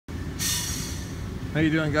How you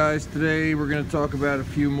doing, guys? Today we're going to talk about a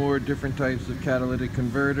few more different types of catalytic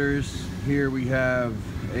converters. Here we have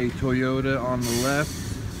a Toyota on the left,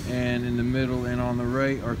 and in the middle and on the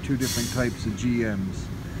right are two different types of GMs.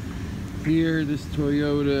 Here this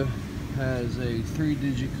Toyota has a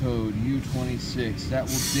 3-digit code, U26. That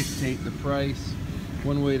will dictate the price.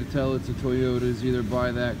 One way to tell it's a Toyota is either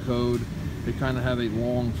by that code. They kind of have a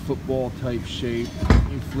long football type shape.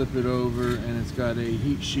 You flip it over and it's got a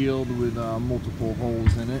heat shield with multiple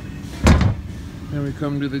holes in it. Then we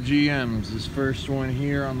come to the GMs. This first one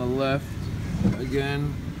here on the left,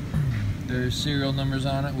 again, there's serial numbers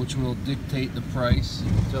on it which will dictate the price. You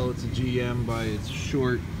can tell it's a GM by its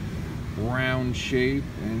short round shape,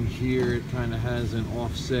 and here it kind of has an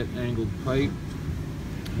offset angled pipe.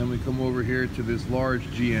 Then we come over here to this large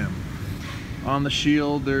GM. On the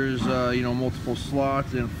shield there's multiple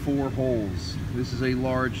slots and 4 holes. This is a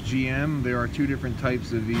large GM. There are 2 different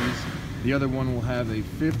types of these. The other one will have a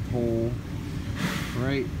 5th hole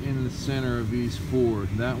right in the center of these 4.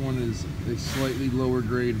 That one is a slightly lower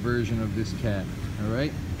grade version of this cat.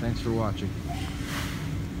 Alright, thanks for watching.